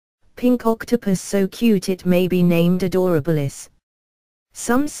pink octopus so cute it may be named Adorabilis.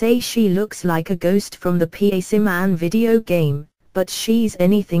 Some say she looks like a ghost from the Pac-Man video game, but she's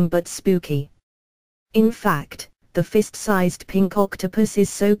anything but spooky. In fact, the fist-sized pink octopus is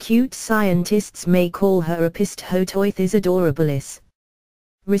so cute scientists may call her Opisthoteuthis Adorabilis.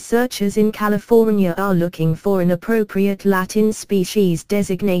 Researchers in California are looking for an appropriate Latin species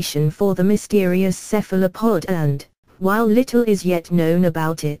designation for the mysterious cephalopod and, while little is yet known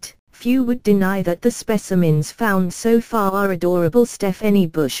about it, few would deny that the specimens found so far are adorable. Stephanie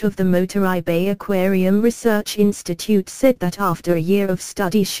Bush of the Monterey Bay Aquarium Research Institute said that after a year of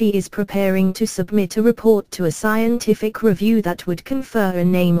study she is preparing to submit a report to a scientific review that would confer a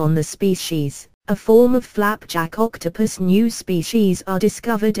name on the species. A form of flapjack octopus. New species are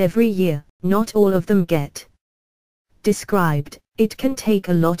discovered every year, not all of them get described. It can take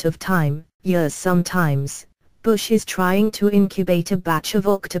a lot of time, years sometimes. Bush is trying to incubate a batch of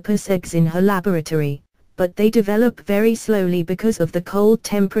octopus eggs in her laboratory, but they develop very slowly because of the cold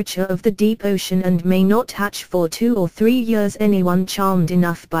temperature of the deep ocean and may not hatch for 2 or 3 years. Anyone charmed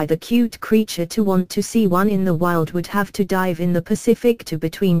enough by the cute creature to want to see one in the wild would have to dive in the Pacific to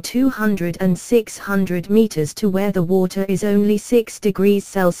between 200 and 600 meters to where the water is only 6 degrees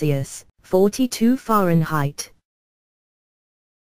Celsius, 42 Fahrenheit.